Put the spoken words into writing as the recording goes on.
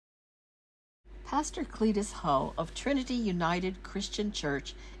Pastor Cletus Hull of Trinity United Christian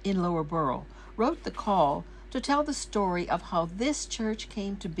Church in Lower Borough wrote the call to tell the story of how this church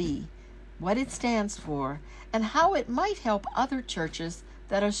came to be, what it stands for, and how it might help other churches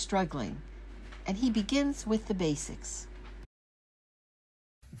that are struggling. And he begins with the basics.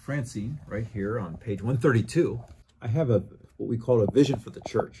 Francine, right here on page 132, I have what we call a vision for the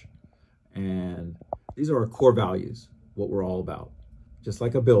church. And these are our core values, what we're all about. Just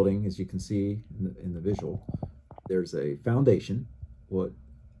like a building, as you can see in the visual, there's a foundation, what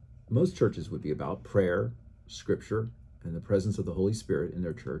most churches would be about: prayer, scripture, and the presence of the Holy Spirit in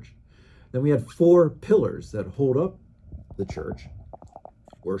their church. Then we had 4 pillars that hold up the church: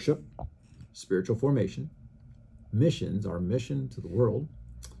 worship, spiritual formation, missions, our mission to the world,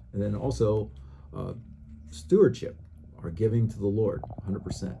 and then also stewardship, our giving to the Lord,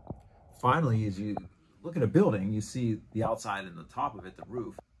 100%. Finally, as you look at a building, you see the outside and the top of it, the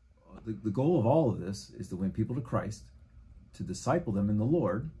roof. The goal of all of this is to win people to Christ, to disciple them in the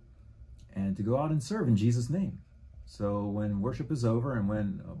Lord, and to go out and serve in Jesus' name. So when worship is over, and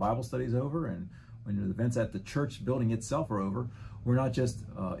when Bible study is over, and when the events at the church building itself are over, we're not just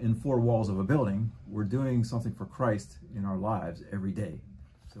in 4 walls of a building. We're doing something for Christ in our lives every day.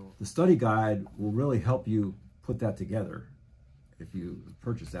 So the study guide will really help you put that together. If you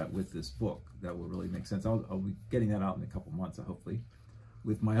purchase that with this book, that will really make sense. I'll be getting that out in a couple months, hopefully,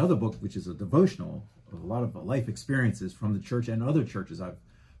 with my other book, which is a devotional of a lot of life experiences from the church and other churches I've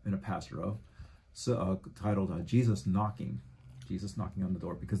been a pastor of, titled Jesus Knocking on the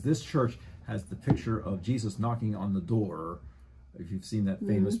Door, because this church has the picture of Jesus knocking on the door. If you've seen that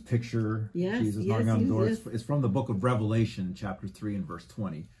famous picture, Jesus knocking on the door, it's from the book of Revelation, chapter 3 and verse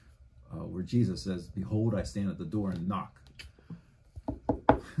 20, where Jesus says, "Behold, I stand at the door and knock."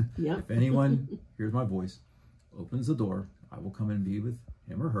 Yep. If anyone hears my voice, opens the door, I will come and be with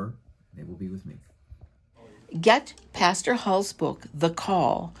him or her, and they will be with me. Get Pastor Hull's book, The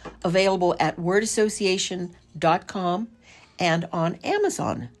Call, available at wordassociation.com and on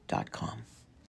amazon.com.